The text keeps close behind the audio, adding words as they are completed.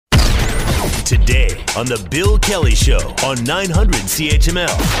today on The Bill Kelly Show on 900 CHML.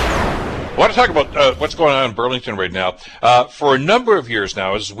 I want to talk about what's going on in Burlington right now. For a number of years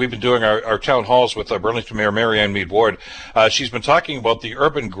now, as we've been doing our town halls with Burlington Mayor Marianne Mead Ward, she's been talking about the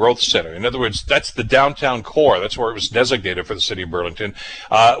Urban Growth Center. In other words, that's the downtown core. That's where it was designated for the city of Burlington,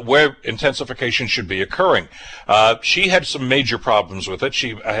 where intensification should be occurring. She had some major problems with it.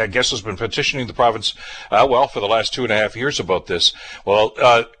 She, I guess, has been petitioning the province, for the last 2.5 years about this. Well,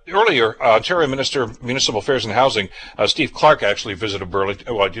 earlier, Ontario Minister of Municipal Affairs and Housing, Steve Clark, actually visited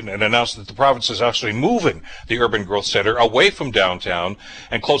Burlington and announced that the province is actually moving the Urban Growth Center away from downtown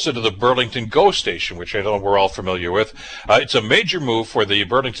and closer to the Burlington GO station, which I know we're all familiar with. It's a major move for the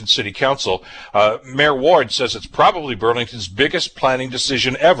Burlington City Council. Mayor Ward says it's probably Burlington's biggest planning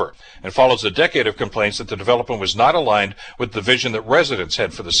decision ever and follows a decade of complaints that the development was not aligned with the vision that residents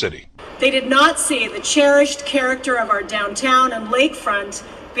had for the city. They did not see the cherished character of our downtown and lakefront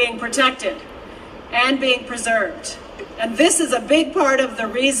being protected and being preserved. And this is a big part of the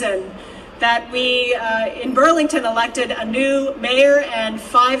reason that we in Burlington elected a new mayor and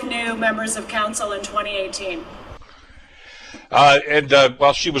 5 new members of council in 2018.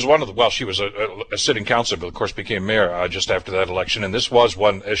 She was a sitting councillor, but of course became mayor just after that election. And this was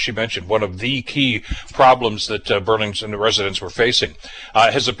one, as she mentioned, one of the key problems that Burlington residents were facing.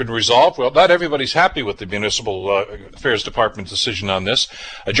 Has it been resolved? Well, not everybody's happy with the Municipal Affairs Department's decision on this.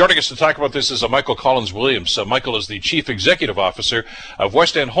 Joining us to talk about this is Michael Collins-Williams. Michael is the Chief Executive Officer of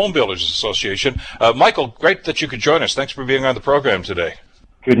West End Home Builders Association. Michael, great that you could join us. Thanks for being on the program today.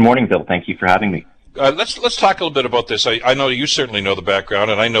 Good morning, Bill. Thank you for having me. Let's talk a little bit about this. I know you certainly know the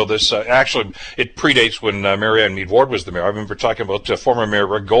background, and I know this. Actually, it predates when Marianne Mead Ward was the mayor. I remember talking about former Mayor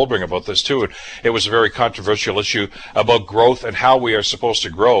Rick Goldring about this too. And it was a very controversial issue about growth and how we are supposed to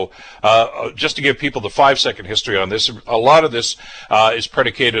grow. Just to give people the 5-second history on this, a lot of this is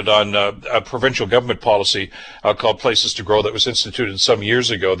predicated on a provincial government policy called Places to Grow that was instituted some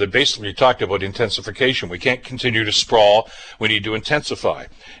years ago that basically talked about intensification. We can't continue to sprawl. We need to intensify.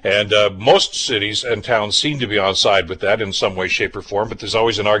 And most cities and towns seem to be on side with that in some way, shape, or form, but there's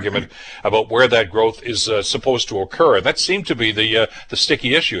always an argument about where that growth is supposed to occur. And that seemed to be the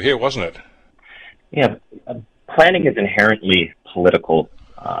sticky issue here, wasn't it? Yeah, planning is inherently political.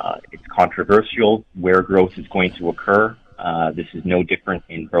 It's controversial where growth is going to occur. This is no different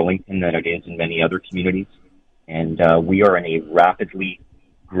in Burlington than it is in many other communities. And we are in a rapidly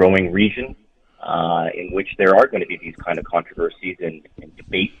growing region in which there are going to be these kind of controversies and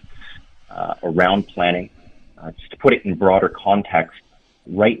debates around planning. Just to put it in broader context,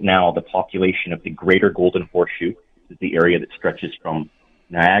 right now the population of the greater Golden Horseshoe, is the area that stretches from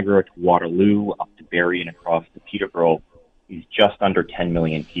Niagara to Waterloo, up to Barrie and across to Peterborough, is just under 10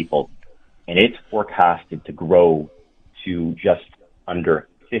 million people. And it's forecasted to grow to just under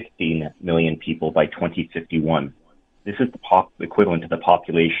 15 million people by 2051. This is the equivalent to the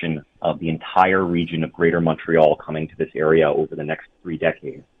population of the entire region of Greater Montreal coming to this area over the next 3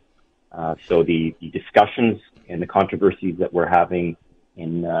 decades. So the discussions and the controversies that we're having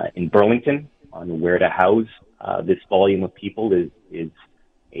in Burlington on where to house this volume of people is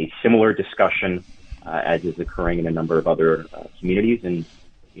a similar discussion as is occurring in a number of other communities, and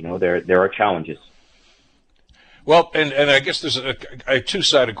there are challenges. Well, and I guess there's a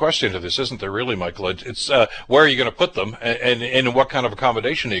two-sided question to this, isn't there, really, Michael? It's where are you going to put them, and in what kind of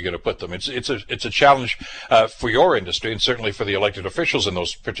accommodation are you going to put them? It's a challenge for your industry, and certainly for the elected officials in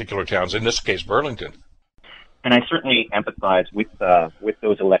those particular towns, in this case, Burlington. And I certainly empathize with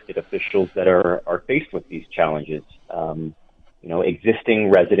those elected officials that are faced with these challenges. Existing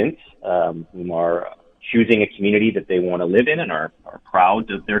residents who are choosing a community that they want to live in and are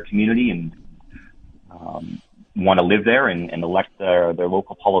proud of their community and want to live there and elect their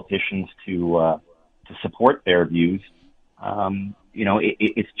local politicians to support their views.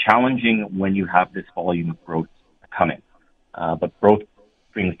 It's challenging when you have this volume of growth coming. But growth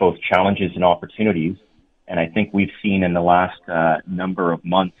brings both challenges and opportunities. And I think we've seen in the last number of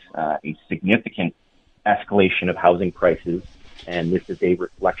months a significant escalation of housing prices. And this is a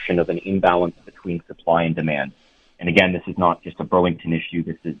reflection of an imbalance between supply and demand. And again, this is not just a Burlington issue.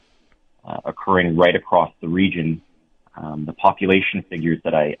 This is occurring right across the region. The population figures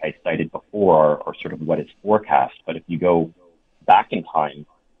that I cited before are sort of what is forecast. But if you go back in time,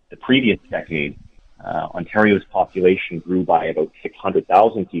 the previous decade, Ontario's population grew by about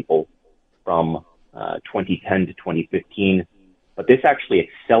 600,000 people from 2010 to 2015. But this actually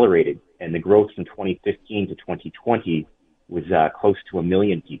accelerated, and the growth from 2015 to 2020 was close to 1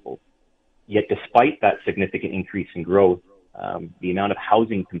 million people. Yet despite that significant increase in growth, the amount of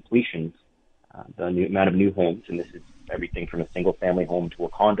housing completions the amount of new homes, and this is everything from a single-family home to a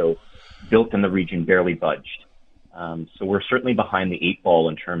condo, built in the region barely budged. So we're certainly behind the eight ball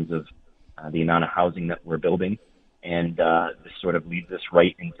in terms of the amount of housing that we're building, and this sort of leads us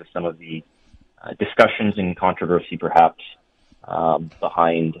right into some of the discussions and controversy, perhaps,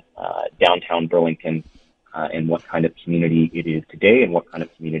 behind downtown Burlington and what kind of community it is today and what kind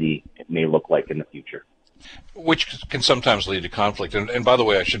of community it may look like in the future. Which can sometimes lead to conflict. And by the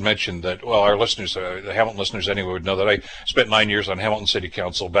way, I should mention that, well, our listeners, the Hamilton listeners anyway, would know that I spent 9 years on Hamilton City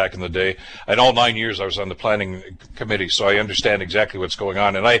Council back in the day. And all 9 years I was on the planning committee, so I understand exactly what's going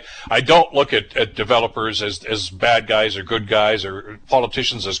on. And I don't look at developers as bad guys or good guys, or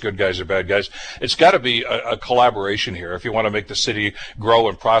politicians as good guys or bad guys. It's got to be a collaboration here. If you want to make the city grow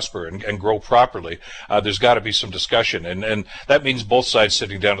and prosper and grow properly, there's got to be some discussion. And that means both sides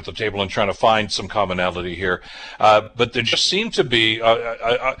sitting down at the table and trying to find some commonality here. But there just seemed to be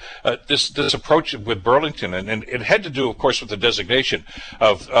this approach with Burlington, and it had to do, of course, with the designation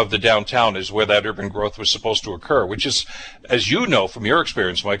of the downtown is where that urban growth was supposed to occur, which is, as you know from your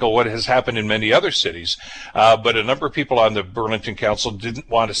experience, Michael, what has happened in many other cities. But a number of people on the Burlington Council didn't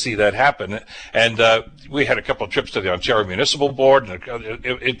want to see that happen. And we had a couple of trips to the Ontario Municipal Board, and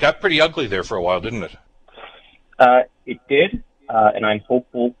it got pretty ugly there for a while, didn't it? It did. And I'm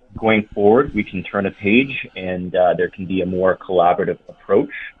hopeful going forward we can turn a page and there can be a more collaborative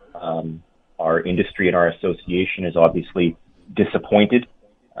approach. Our industry and our association is obviously disappointed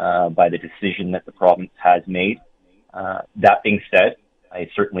by the decision that the province has made. That being said, I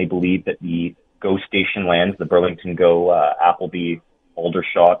certainly believe that the GO station lands, the Burlington GO, Appleby,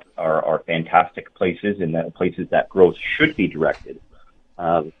 Aldershot are fantastic places and places that growth should be directed.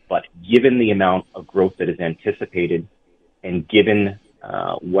 But given the amount of growth that is anticipated, and given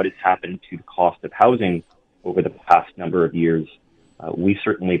what has happened to the cost of housing over the past number of years, we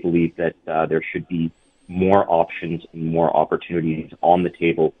certainly believe that there should be more options and more opportunities on the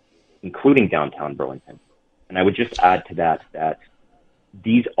table, including downtown Burlington. And I would just add to that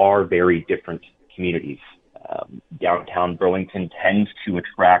these are very different communities. Downtown Burlington tends to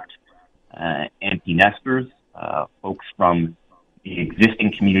attract empty nesters, folks from the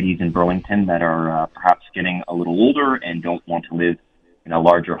existing communities in Burlington that are perhaps getting a little older and don't want to live in a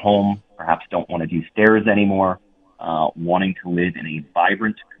larger home, perhaps don't want to do stairs anymore, wanting to live in a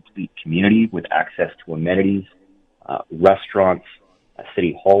vibrant, complete community with access to amenities, restaurants,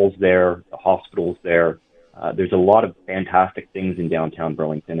 city halls there, the hospitals there. There's a lot of fantastic things in downtown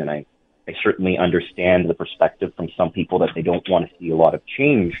Burlington, and I certainly understand the perspective from some people that they don't want to see a lot of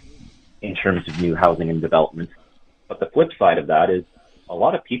change in terms of new housing and development. But the flip side of that is a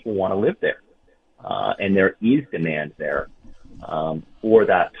lot of people want to live there, and there is demand there for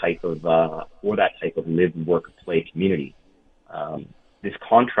that type of live, work, play community. This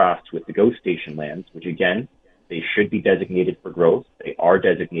contrasts with the GO station lands, which again they should be designated for growth. They are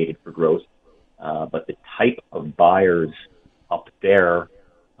designated for growth, but the type of buyers up there,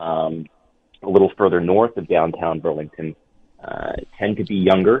 a little further north of downtown Burlington, tend to be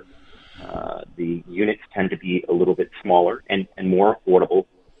younger. The units tend to be a little bit smaller and more affordable,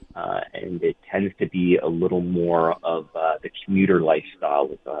 and it tends to be a little more of the commuter lifestyle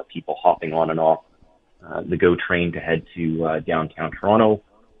with people hopping on and off the GO train to head to downtown Toronto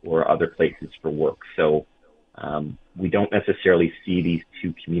or other places for work. So we don't necessarily see these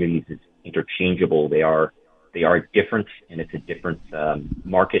two communities as interchangeable. They are different, and it's a different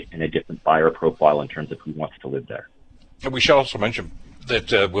market and a different buyer profile in terms of who wants to live there. And we should also mention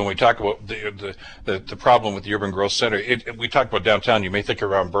that when we talk about the problem with the urban growth center, we talk about downtown, you may think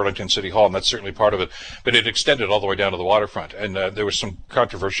around Burlington City Hall, and that's certainly part of it, but it extended all the way down to the waterfront, and there was some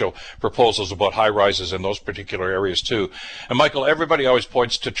controversial proposals about high rises in those particular areas too. And Michael, everybody always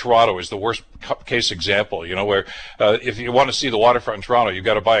points to Toronto as the worst case example, you know, where if you want to see the waterfront in Toronto, you've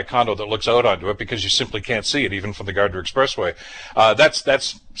got to buy a condo that looks out onto it because you simply can't see it, even from the Gardner Expressway.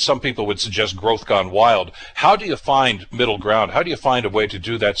 That's some people would suggest growth gone wild. How do you find middle ground? How do you find a way to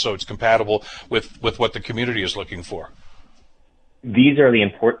do that so it's compatible with what the community is looking for? These are the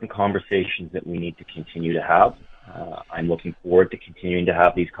important conversations that we need to continue to have. I'm looking forward to continuing to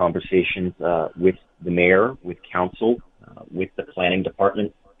have these conversations with the mayor, with council, with the planning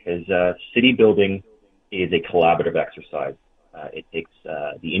department, because city building is a collaborative exercise. It takes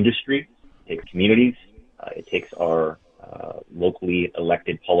the industry, it takes communities, it takes our locally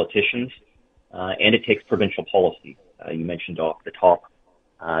elected politicians, and it takes provincial policy. You mentioned off the top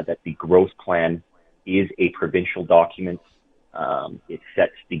that the growth plan is a provincial document. It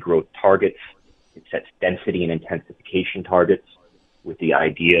sets the growth targets. It sets density and intensification targets, with the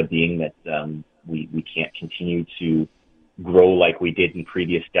idea being that we can't continue to grow like we did in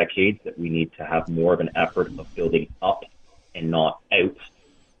previous decades, that we need to have more of an effort of building up and not out.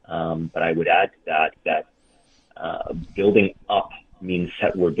 But I would add to that building up means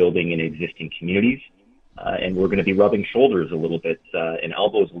that we're building in existing communities, and we're going to be rubbing shoulders a little bit and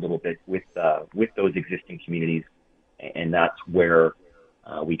elbows a little bit with those existing communities, and that's where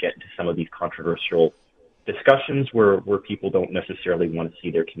we get into some of these controversial discussions where people don't necessarily want to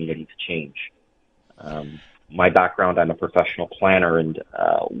see their communities change. My background, I'm a professional planner, and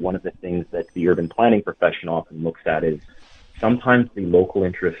one of the things that the urban planning profession often looks at is sometimes the local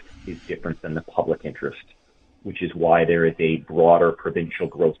interest is different than the public interest, which is why there is a broader provincial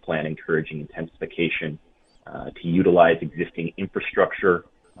growth plan encouraging intensification to utilize existing infrastructure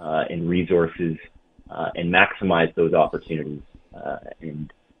and resources and maximize those opportunities.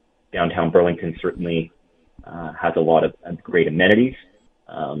 And downtown Burlington certainly has a lot of great amenities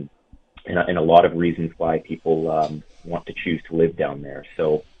and a lot of reasons why people want to choose to live down there.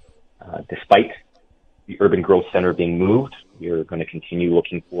 So despite the urban growth center being moved, we're going to continue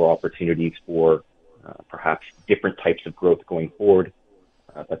looking for opportunities for perhaps different types of growth going forward.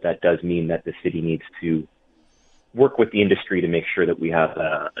 But that does mean that the city needs to work with the industry to make sure that we have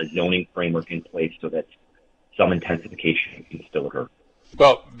a zoning framework in place so that some intensification can still occur.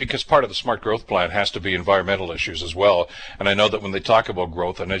 Well, because part of the smart growth plan has to be environmental issues as well. And I know that when they talk about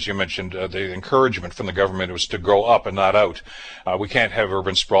growth, and as you mentioned, the encouragement from the government was to grow up and not out. We can't have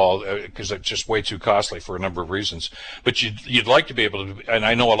urban sprawl because it's just way too costly for a number of reasons. But you'd like to be able to, and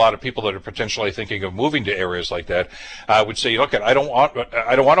I know a lot of people that are potentially thinking of moving to areas like that would say, look, I don't want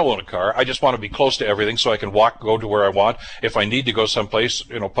to own a car. I just want to be close to everything so I can go to where I want. If I need to go someplace,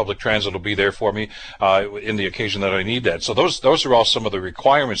 public transit will be there for me in the occasion that I need that. So those are all some of the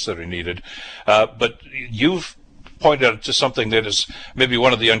requirements that are needed, but you've pointed out to something that is maybe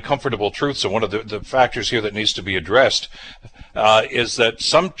one of the uncomfortable truths, and one of the factors here that needs to be addressed is that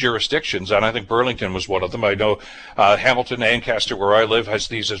some jurisdictions, and I think Burlington was one of them. I know Hamilton, Ancaster, where I live, has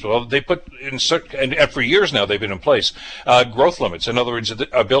these as well. They put in and for years now they've been in place growth limits. In other words,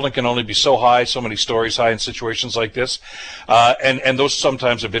 a building can only be so high, so many stories high in situations like this, and those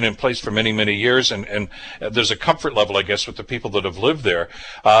sometimes have been in place for many, many years. And there's a comfort level, I guess, with the people that have lived there.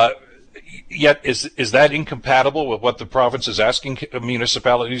 Yet, is that incompatible with what the province is asking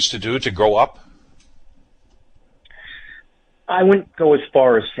municipalities to do to grow up? I wouldn't go as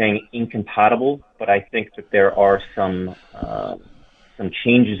far as saying incompatible, but I think that there are some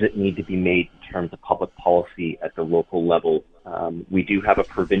changes that need to be made in terms of public policy at the local level. We do have a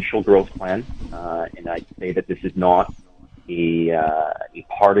provincial growth plan, and I'd say that this is not a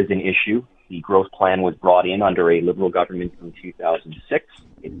partisan issue. The growth plan was brought in under a Liberal government in 2006.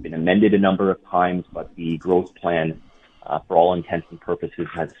 It's been amended a number of times, but the growth plan, for all intents and purposes,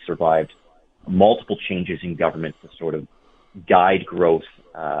 has survived multiple changes in government to sort of guide growth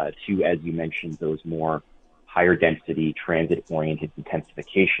to, as you mentioned, those more higher density, transit-oriented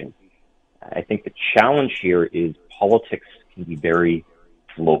intensification. I think the challenge here is politics can be very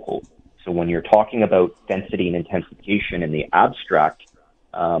local. So when you're talking about density and intensification in the abstract,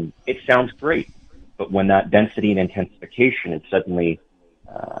 it sounds great. But when that density and intensification is suddenly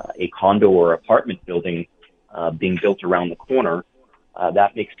a condo or apartment building being built around the corner,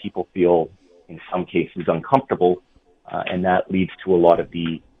 that makes people feel, in some cases, uncomfortable. And that leads to a lot of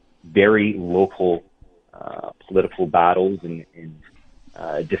the very local political battles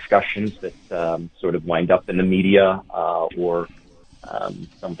and discussions that sort of wind up in the media or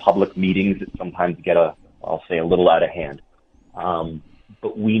some public meetings that sometimes get I'll say, a little out of hand.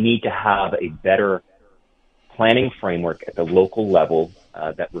 But we need to have a better planning framework at the local level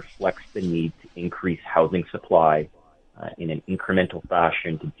that reflects the need to increase housing supply in an incremental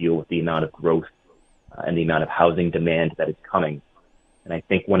fashion to deal with the amount of growth and the amount of housing demand that is coming. And I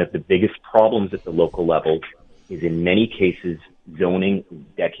think one of the biggest problems at the local level is, in many cases, zoning is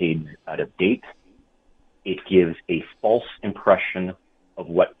decades out of date. It gives a false impression of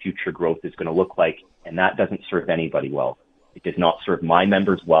what future growth is going to look like, and that doesn't serve anybody well. It does not serve my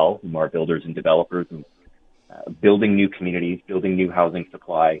members well, whom are builders and developers, and building new communities, building new housing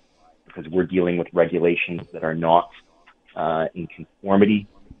supply, because we're dealing with regulations that are not in conformity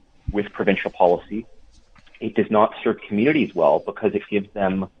with provincial policy. It does not serve communities well because it gives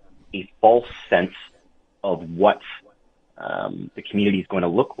them a false sense of what the community is going to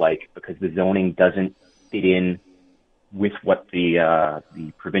look like, because the zoning doesn't fit in with what the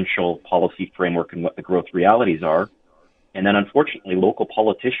provincial policy framework and what the growth realities are. And then, unfortunately, local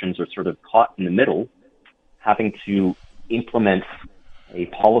politicians are sort of caught in the middle, having to implement a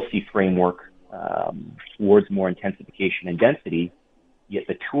policy framework towards more intensification and density, yet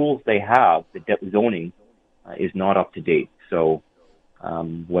the tools they have, the zoning, is not up to date. So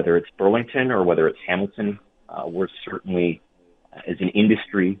whether it's Burlington or whether it's Hamilton, we're certainly, as an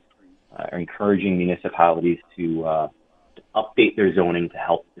industry, encouraging municipalities to update their zoning to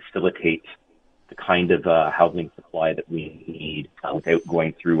help facilitate the kind of housing supply that we need without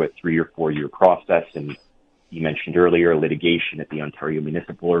going through a 3 or 4 year process. And you mentioned earlier litigation at the Ontario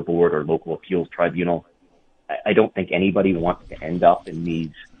Municipal Board or local appeals tribunal. I don't think anybody wants to end up in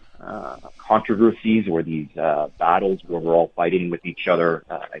these controversies or these battles where we're all fighting with each other.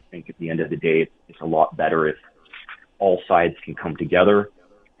 I think at the end of the day, it's a lot better if all sides can come together,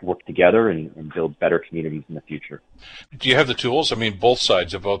 work together, and build better communities in the future. Do you have the tools? I mean, both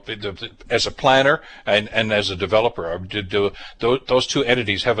sides, about as a planner and as a developer, do those two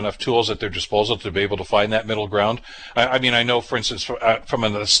entities have enough tools at their disposal to be able to find that middle ground? I mean, I know, for instance, from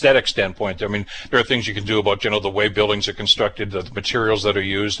an aesthetic standpoint, I mean, there are things you can do about, the way buildings are constructed, the materials that are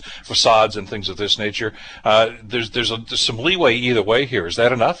used, facades and things of this nature. There's some leeway either way here. Is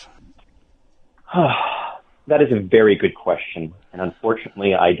that enough? That is a very good question, and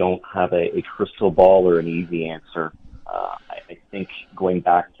unfortunately, I don't have a crystal ball or an easy answer. I think going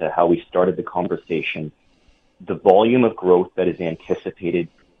back to how we started the conversation, the volume of growth that is anticipated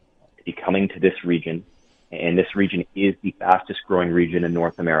to be coming to this region, and this region is the fastest growing region in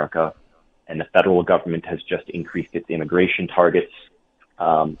North America, and the federal government has just increased its immigration targets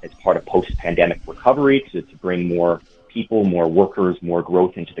as part of post-pandemic recovery to bring more people, more workers, more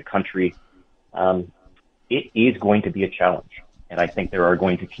growth into the country. It is going to be a challenge. And I think there are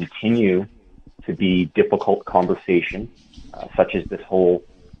going to continue to be difficult conversations, such as this whole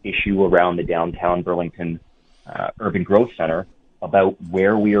issue around the downtown Burlington Urban Growth Center, about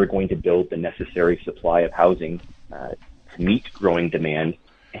where we are going to build the necessary supply of housing to meet growing demand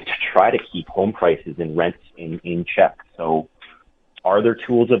and to try to keep home prices and rents in check. So are there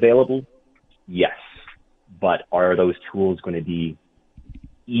tools available? Yes. But are those tools going to be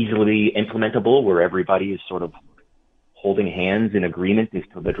easily implementable where everybody is sort of holding hands in agreement as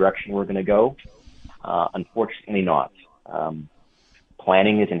to the direction we're going to go? Unfortunately not.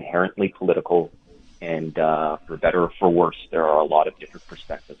 Planning is inherently political, and for better or for worse, there are a lot of different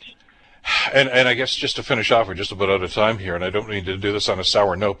perspectives. And I guess just to finish off, we're just about out of time here, and I don't mean to do this on a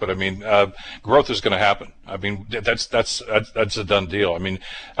sour note, but I mean, growth is going to happen. I mean, that's a done deal. I mean,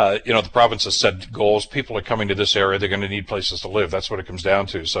 the province has set goals. People are coming to this area. They're going to need places to live. That's what it comes down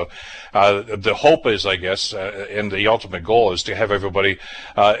to. So the hope is, I guess, and the ultimate goal is to have everybody,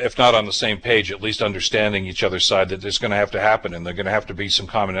 if not on the same page, at least understanding each other's side, that it's going to have to happen, and there are going to have to be some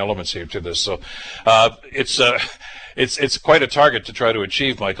common elements here to this. So it's quite a target to try to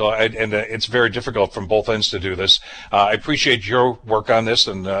achieve, Michael, and it's very difficult from both ends to do this. I appreciate your work on this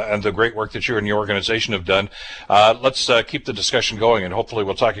and the great work that you and your organization have done. Let's keep the discussion going, and hopefully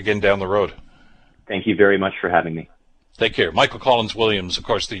we'll talk again down the road. Thank you very much for having me. Take care. Michael Collins-Williams, of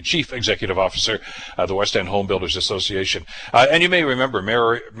course, the Chief Executive Officer of the West End Home Builders Association. And you may remember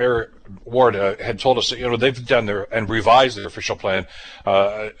Mayor Ward had told us that, they've done and revised their official plan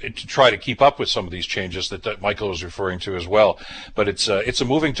to try to keep up with some of these changes that Michael was referring to as well. But it's a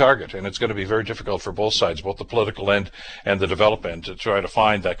moving target, and it's going to be very difficult for both sides, both the political end and the development end, to try to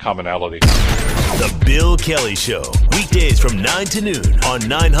find that commonality. The Bill Kelly Show, weekdays from 9 to noon on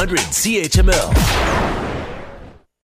 900 CHML.